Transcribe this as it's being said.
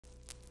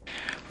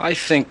I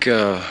think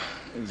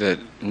that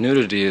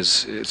nudity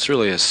it's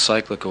really a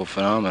cyclical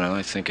phenomenon.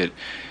 I think it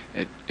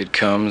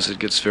comes, it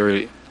gets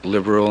very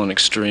liberal and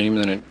extreme,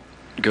 then it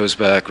goes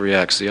back,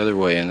 reacts the other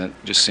way, and that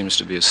just seems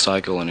to be a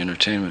cycle in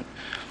entertainment.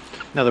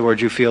 In other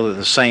words, you feel that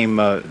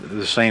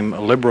the same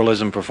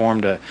liberalism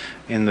performed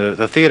in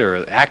the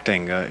theater,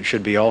 acting,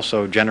 should be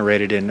also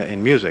generated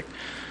in music.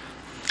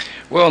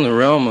 Well, in the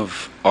realm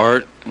of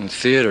art and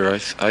theater,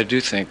 I do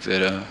think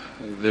that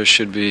there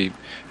should be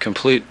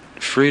complete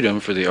freedom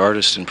for the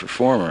artist and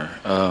performer.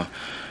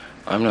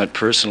 I'm not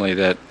personally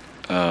that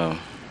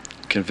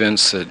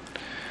convinced that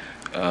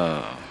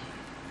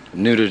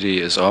nudity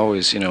is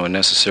always, a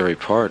necessary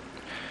part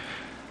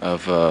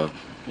of, a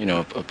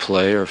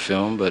play or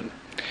film, but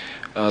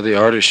the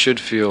artist should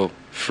feel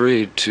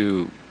free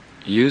to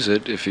use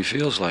it if he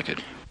feels like it.